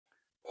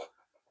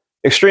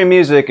Extreme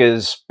music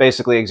is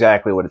basically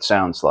exactly what it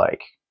sounds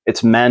like.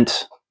 It's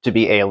meant to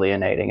be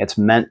alienating. It's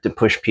meant to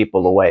push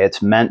people away.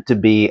 It's meant to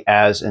be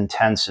as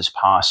intense as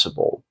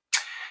possible.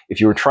 If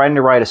you were trying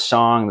to write a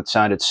song that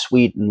sounded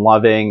sweet and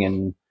loving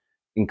and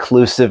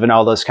inclusive and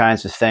all those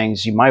kinds of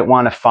things, you might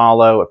want to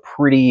follow a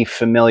pretty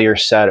familiar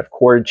set of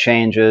chord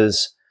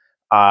changes.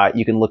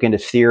 You can look into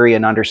theory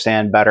and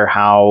understand better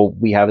how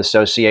we have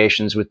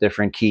associations with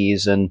different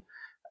keys and,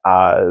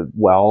 uh,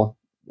 well,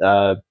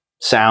 uh,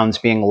 sounds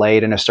being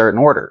laid in a certain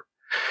order.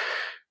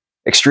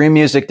 Extreme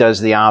music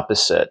does the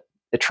opposite.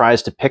 It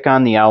tries to pick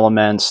on the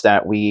elements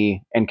that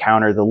we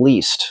encounter the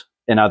least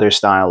in other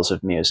styles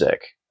of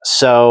music.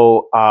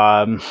 So,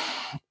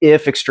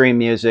 if extreme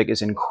music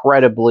is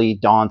incredibly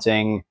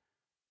daunting,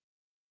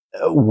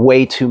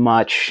 way too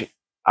much,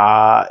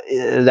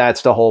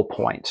 that's the whole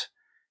point.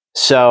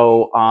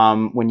 So,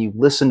 when you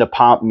listen to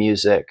pop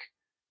music,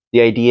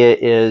 the idea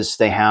is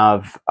they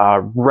have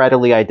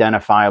readily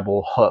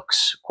identifiable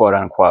hooks, quote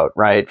unquote,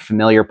 right?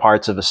 Familiar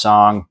parts of a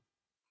song.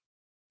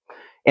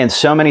 And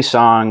so many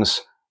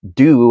songs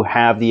do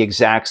have the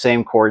exact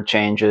same chord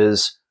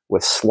changes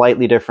with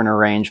slightly different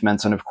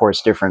arrangements and, of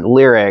course, different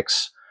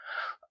lyrics.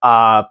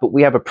 But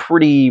we have a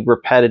pretty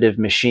repetitive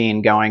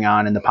machine going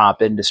on in the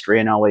pop industry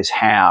and always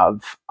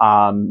have.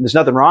 There's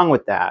nothing wrong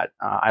with that.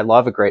 I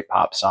love a great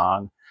pop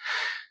song,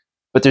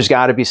 but there's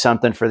got to be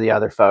something for the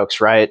other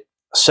folks, right?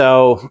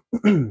 So,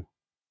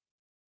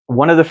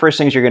 one of the first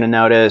things you're going to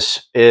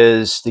notice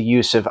is the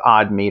use of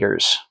odd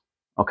meters.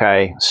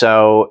 Okay,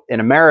 so in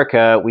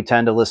America, we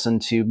tend to listen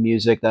to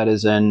music that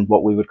is in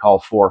what we would call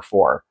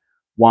 4/4,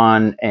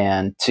 1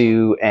 and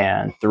 2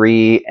 and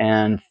 3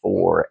 and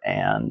 4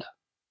 and,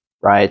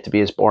 right? To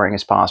be as boring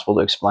as possible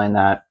to explain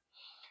that.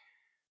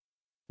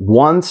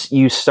 Once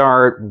you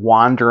start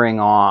wandering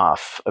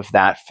off of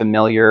that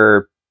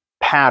familiar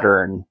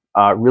pattern,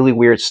 really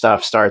weird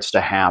stuff starts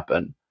to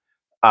happen.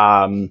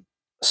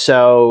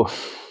 So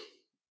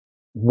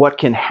what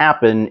can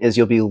happen is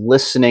you'll be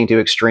listening to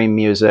extreme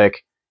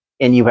music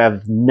and you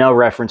have no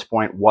reference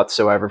point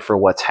whatsoever for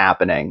what's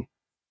happening.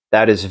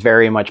 That is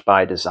very much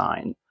by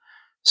design.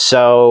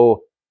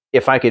 So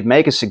if I could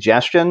make a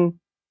suggestion,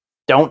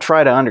 don't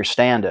try to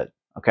understand it.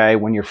 Okay.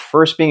 When you're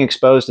first being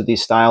exposed to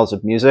these styles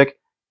of music,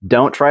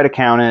 don't try to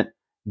count it.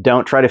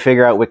 Don't try to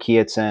figure out what key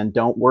it's in.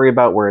 Don't worry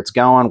about where it's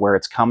going, where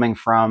it's coming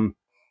from.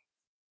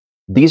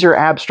 These are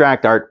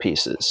abstract art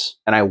pieces,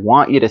 and I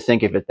want you to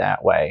think of it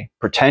that way.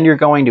 Pretend you're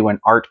going to an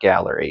art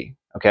gallery,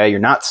 okay? You're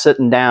not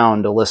sitting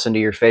down to listen to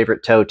your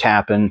favorite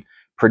toe-tapping,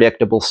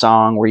 predictable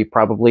song where you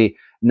probably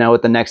know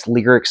what the next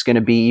lyric's going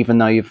to be, even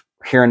though you've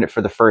hearing it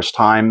for the first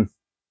time.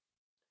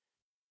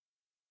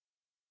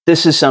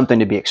 This is something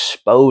to be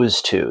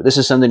exposed to. This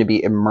is something to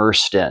be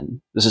immersed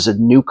in. This is a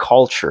new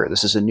culture.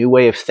 This is a new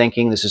way of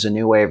thinking. This is a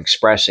new way of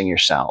expressing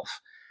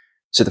yourself.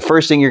 So the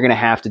first thing you're going to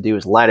have to do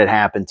is let it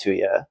happen to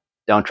you.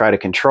 Don't try to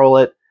control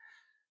it.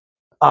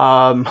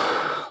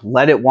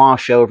 Let it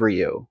wash over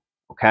you,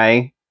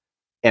 okay?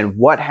 And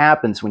what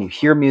happens when you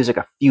hear music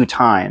a few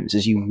times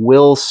is you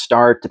will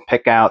start to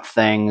pick out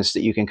things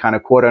that you can kind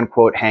of quote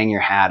unquote hang your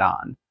hat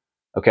on,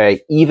 okay?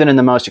 Even in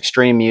the most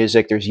extreme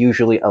music, there's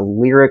usually a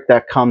lyric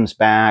that comes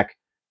back,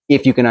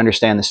 if you can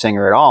understand the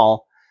singer at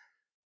all,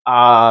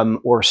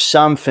 or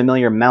some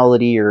familiar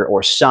melody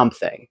or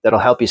something that'll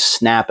help you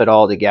snap it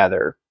all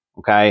together,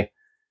 okay?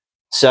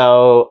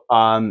 So,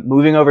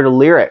 moving over to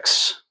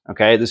lyrics,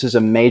 okay, this is a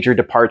major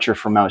departure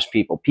for most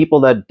people. People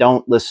that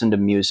don't listen to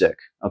music,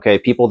 okay,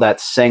 people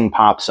that sing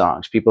pop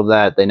songs, people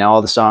that they know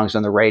all the songs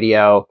on the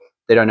radio,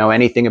 they don't know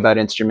anything about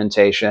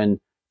instrumentation.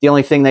 The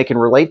only thing they can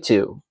relate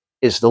to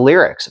is the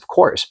lyrics, of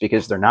course,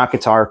 because they're not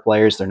guitar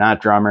players, they're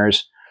not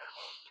drummers.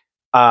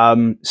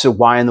 So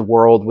why in the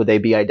world would they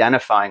be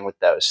identifying with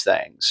those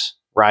things,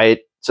 right?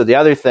 So the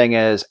other thing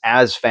is,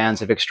 as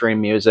fans of extreme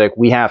music,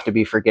 we have to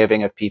be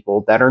forgiving of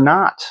people that are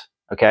not.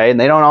 Okay. And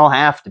they don't all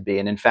have to be.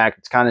 And in fact,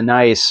 it's kind of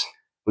nice.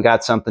 We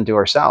got something to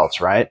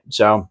ourselves, right?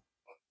 So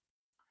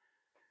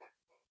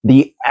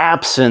the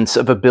absence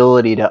of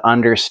ability to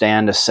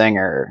understand a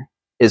singer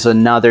is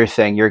another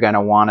thing you're going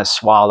to want to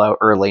swallow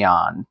early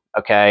on.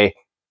 Okay.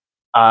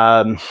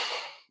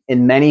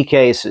 In many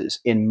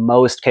cases, in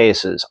most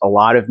cases, a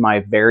lot of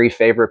my very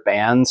favorite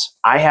bands,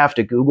 I have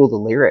to Google the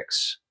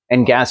lyrics.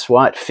 And guess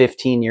what?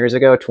 15 years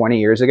ago, 20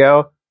 years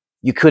ago,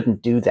 you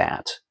couldn't do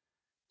that.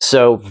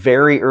 So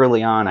very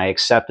early on, I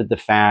accepted the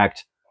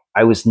fact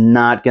I was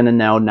not going to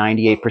know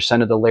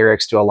 98% of the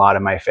lyrics to a lot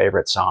of my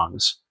favorite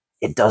songs.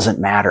 It doesn't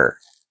matter.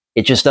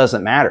 It just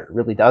doesn't matter. It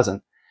really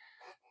doesn't.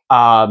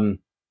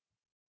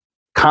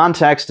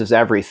 Context is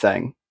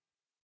everything.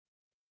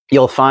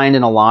 You'll find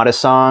in a lot of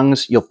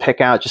songs, you'll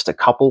pick out just a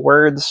couple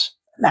words.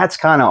 And that's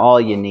kind of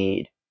all you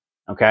need.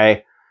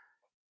 Okay.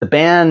 The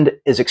band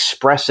is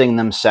expressing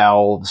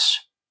themselves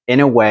in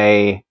a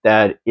way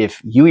that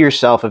if you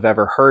yourself have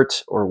ever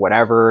hurt or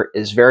whatever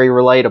is very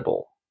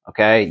relatable.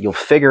 Okay. You'll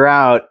figure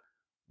out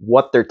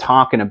what they're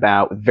talking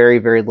about with very,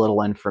 very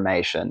little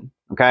information.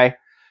 Okay.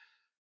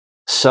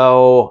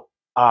 So,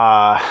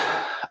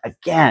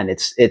 again,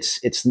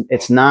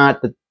 it's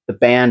not the the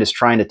band is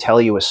trying to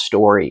tell you a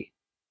story,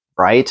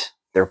 right?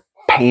 They're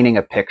painting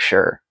a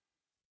picture.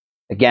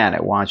 Again,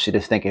 I want you to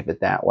think of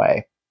it that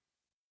way.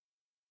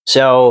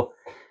 So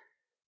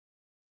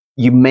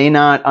you may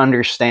not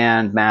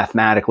understand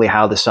mathematically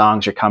how the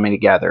songs are coming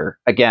together.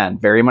 Again,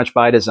 very much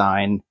by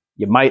design.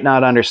 You might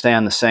not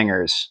understand the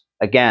singers.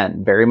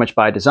 Again, very much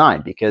by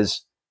design,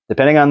 because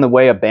depending on the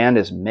way a band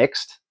is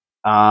mixed,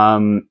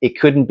 it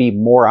couldn't be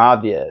more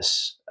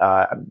obvious.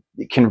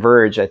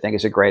 Converge, I think,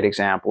 is a great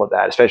example of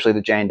that, especially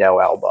the Jane Doe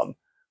album.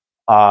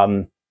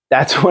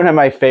 That's one of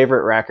my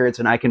favorite records,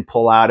 and I can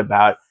pull out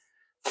about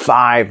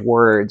 5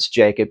 words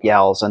Jacob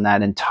yells on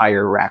that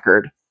entire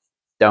record.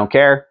 Don't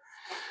care.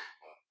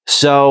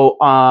 So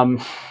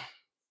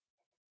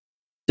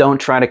don't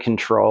try to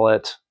control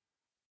it,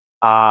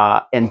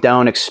 and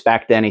don't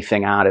expect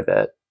anything out of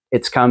it.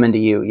 It's coming to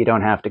you. You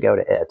don't have to go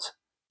to it.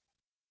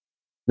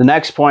 The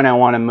next point I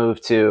want to move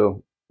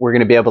to, we're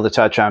going to be able to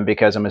touch on,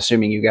 because I'm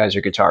assuming you guys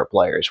are guitar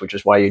players, which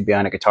is why you'd be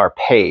on a guitar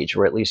page,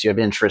 or at least you have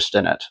interest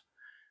in it.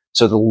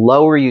 So the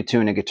lower you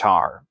tune a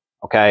guitar,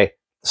 okay,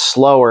 the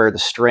slower the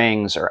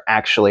strings are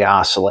actually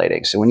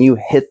oscillating. So when you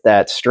hit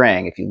that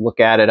string, if you look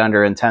at it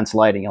under intense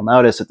lighting, you'll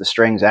notice that the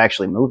string's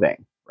actually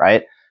moving,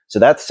 right? So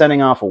that's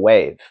sending off a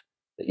wave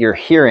that you're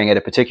hearing at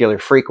a particular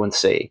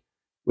frequency,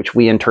 which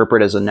we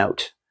interpret as a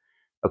note,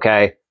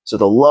 okay? So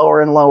the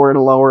lower and lower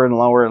and lower and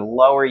lower and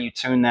lower you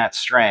tune that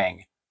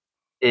string,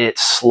 it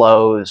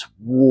slows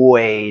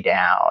way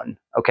down,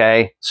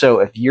 okay? So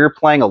if you're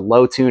playing a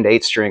low-tuned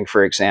 8-string,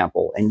 for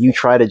example, and you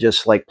try to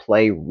just like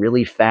play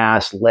really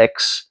fast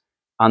licks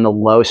on the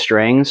low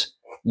strings,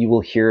 you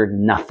will hear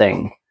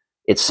nothing.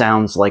 It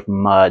sounds like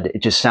mud.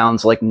 It just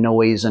sounds like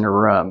noise in a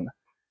room.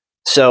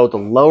 So the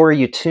lower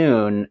you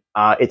tune,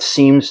 it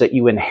seems that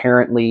you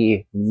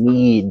inherently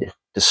need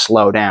to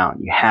slow down.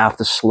 You have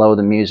to slow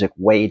the music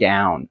way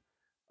down.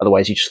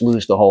 Otherwise, you just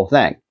lose the whole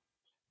thing.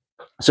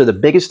 So the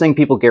biggest thing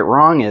people get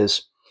wrong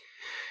is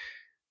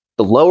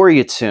the lower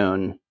you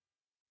tune,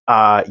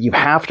 you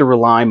have to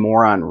rely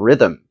more on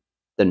rhythm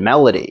than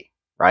melody,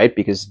 right?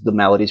 Because the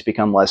melodies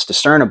become less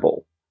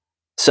discernible.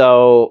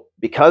 So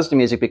because the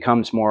music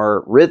becomes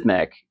more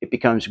rhythmic, it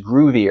becomes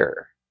groovier.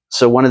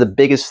 So one of the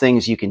biggest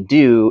things you can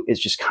do is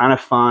just kind of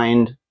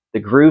find the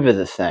groove of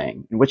the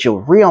thing. And what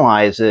you'll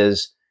realize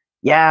is,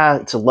 yeah,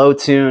 it's a low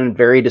tune,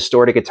 very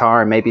distorted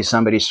guitar, maybe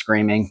somebody's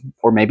screaming,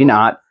 or maybe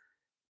not,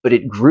 but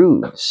it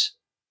grooves,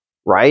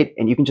 right?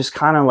 And you can just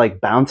kind of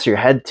like bounce your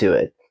head to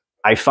it.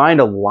 I find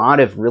a lot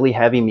of really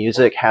heavy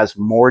music has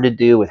more to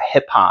do with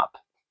hip hop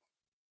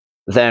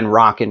than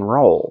rock and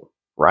roll,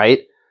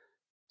 right?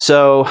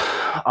 So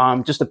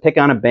just to pick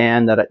on a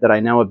band that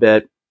I know a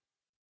bit,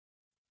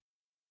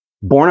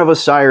 Born of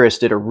Osiris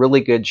did a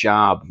really good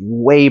job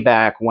way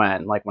back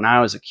when, like when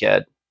I was a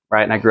kid,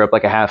 right? And I grew up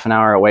like a half an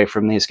hour away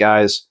from these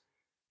guys.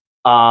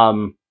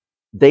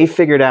 They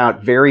figured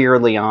out very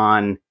early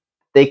on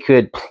they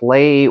could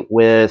play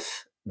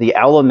with the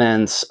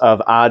elements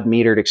of odd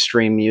metered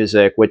extreme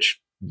music, which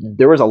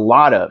there was a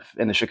lot of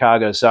in the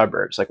Chicago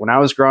suburbs. Like when I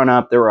was growing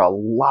up, there were a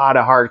lot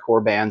of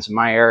hardcore bands in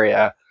my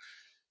area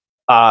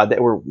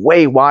that were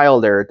way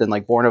wilder than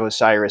like Born of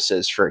Osiris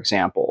is, for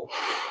example.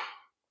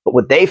 But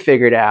what they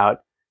figured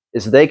out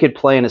is they could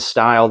play in a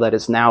style that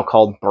is now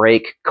called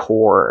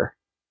breakcore.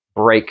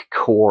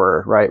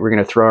 Breakcore, right? We're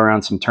going to throw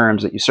around some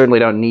terms that you certainly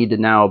don't need to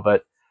know,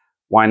 but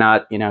why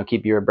not,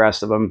 keep you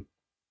abreast of them.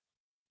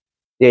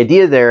 The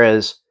idea there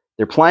is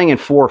they're playing in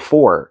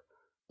 4/4,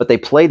 but they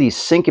play these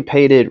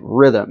syncopated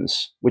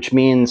rhythms, which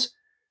means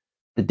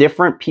the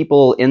different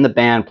people in the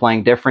band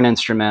playing different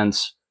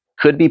instruments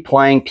could be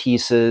playing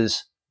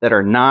pieces that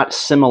are not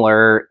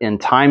similar in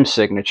time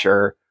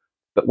signature,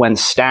 but when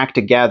stacked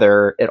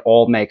together, it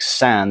all makes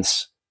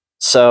sense.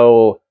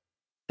 So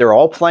they're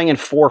all playing in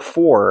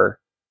 4/4,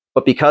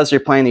 but because they're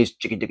playing these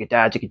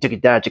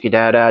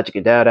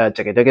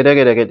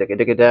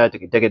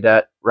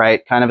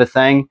right kind of a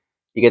thing,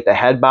 you get the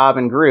head bob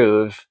and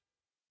groove,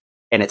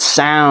 and it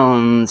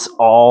sounds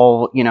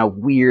all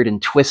weird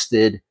and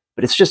twisted,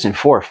 but it's just in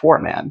 4/4,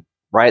 man,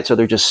 right? So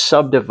they're just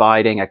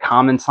subdividing a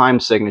common time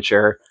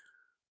signature.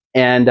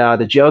 And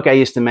the joke I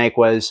used to make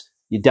was,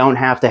 you don't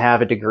have to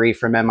have a degree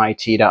from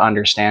MIT to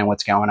understand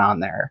what's going on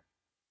there,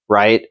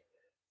 right?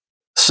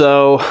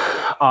 So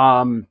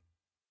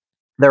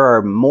there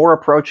are more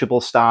approachable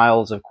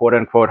styles of quote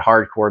unquote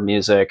hardcore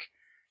music,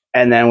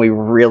 and then we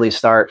really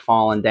start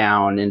falling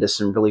down into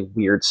some really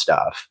weird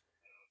stuff.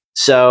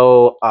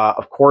 So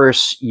of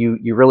course,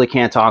 you really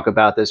can't talk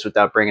about this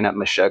without bringing up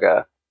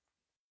Meshuggah,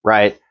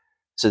 right?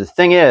 So the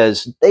thing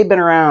is, they've been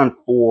around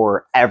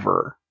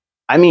forever.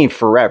 I mean,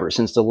 forever,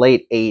 since the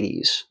late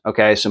 80s.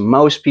 Okay, so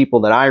most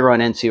people that I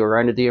run into are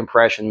under the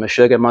impression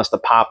Meshuggah must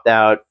have popped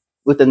out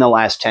within the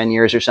last 10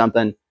 years or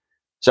something.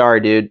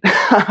 Sorry, dude.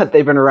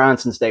 They've been around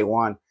since day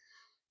one.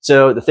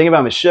 So the thing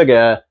about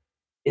Meshuggah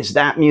is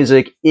that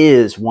music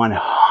is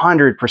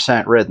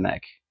 100%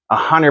 rhythmic.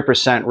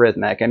 100%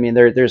 rhythmic. I mean,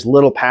 there's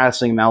little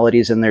passing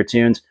melodies in their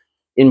tunes.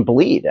 In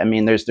Bleed, I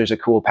mean, there's a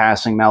cool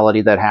passing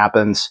melody that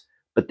happens,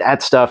 but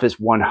that stuff is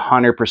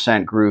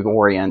 100% groove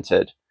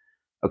oriented.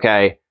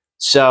 Okay.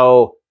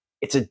 So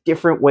it's a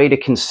different way to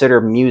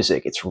consider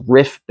music. It's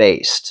riff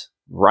based,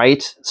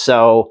 right?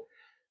 So,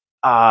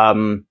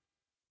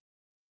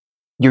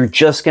 you're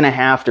just going to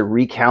have to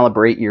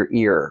recalibrate your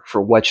ear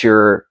for what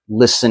you're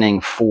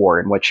listening for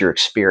and what you're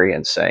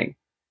experiencing.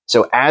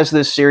 So as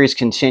this series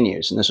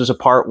continues, and this was a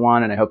part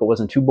 1, and I hope it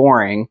wasn't too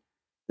boring,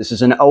 this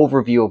is an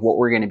overview of what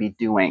we're going to be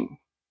doing.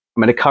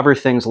 I'm going to cover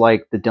things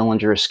like the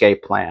Dillinger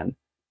Escape Plan,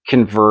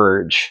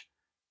 Converge,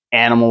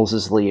 Animals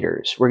as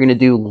Leaders. We're going to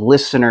do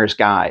listeners'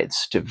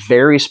 guides to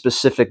very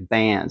specific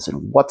bands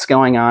and what's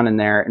going on in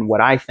there and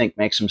what I think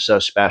makes them so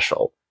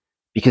special.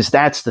 Because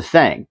that's the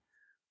thing.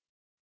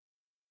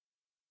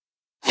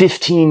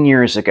 15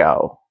 years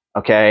ago,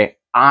 okay,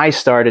 I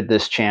started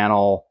this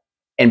channel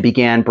and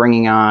began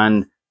bringing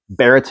on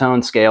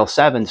baritone scale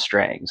 7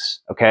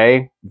 strings,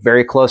 okay?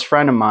 Very close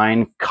friend of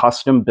mine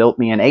custom built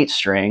me an 8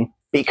 string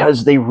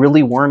because they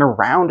really weren't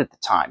around at the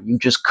time. You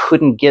just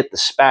couldn't get the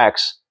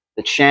specs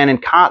that Shannon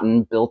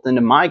Cotton built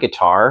into my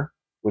guitar,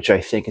 which I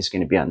think is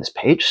going to be on this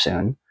page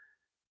soon.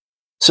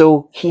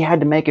 So he had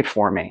to make it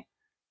for me.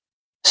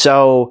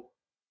 So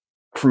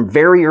from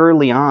very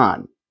early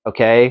on,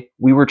 okay,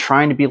 we were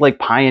trying to be like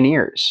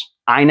pioneers.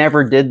 I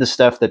never did the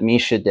stuff that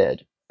Misha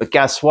did. But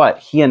guess what?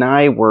 He and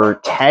I were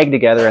tagged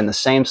together in the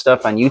same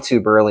stuff on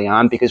YouTube early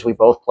on because we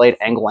both played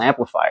Engel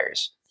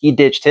amplifiers. He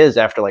ditched his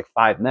after like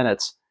 5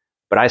 minutes,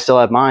 but I still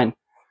have mine.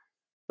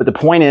 But the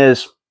point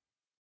is,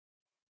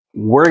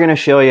 we're going to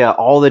show you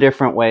all the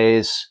different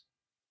ways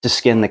to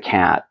skin the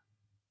cat.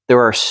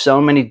 There are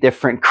so many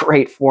different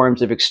great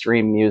forms of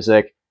extreme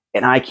music,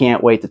 and I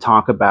can't wait to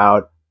talk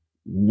about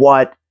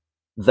what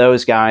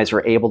those guys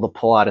were able to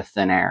pull out of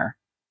thin air.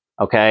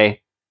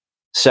 Okay.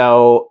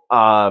 So,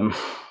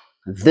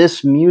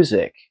 this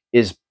music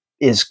it's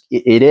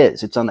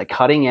on the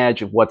cutting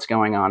edge of what's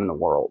going on in the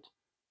world.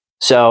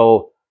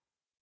 So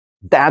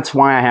that's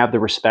why I have the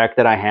respect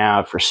that I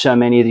have for so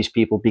many of these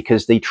people,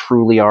 because they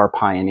truly are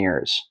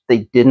pioneers.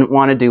 They didn't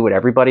want to do what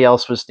everybody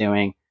else was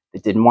doing. They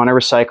didn't want to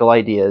recycle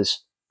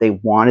ideas. They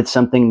wanted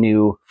something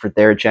new for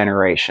their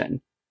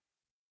generation.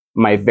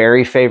 My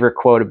very favorite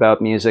quote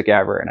about music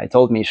ever, and I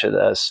told Misha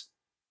this,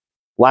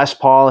 Les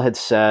Paul had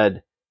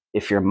said,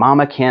 "If your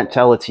mama can't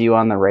tell it to you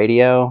on the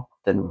radio,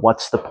 then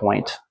what's the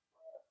point?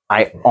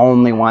 I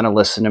only want to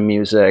listen to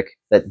music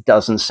that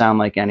doesn't sound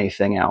like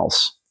anything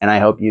else." And I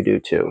hope you do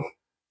too.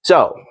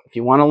 So if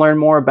you want to learn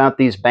more about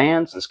these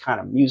bands, this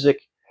kind of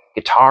music,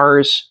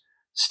 guitars,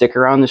 stick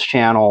around this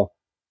channel.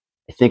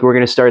 I think we're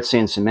going to start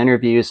seeing some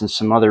interviews and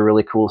some other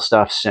really cool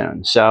stuff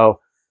soon.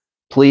 So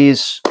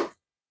please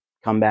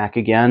come back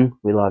again.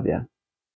 We love you.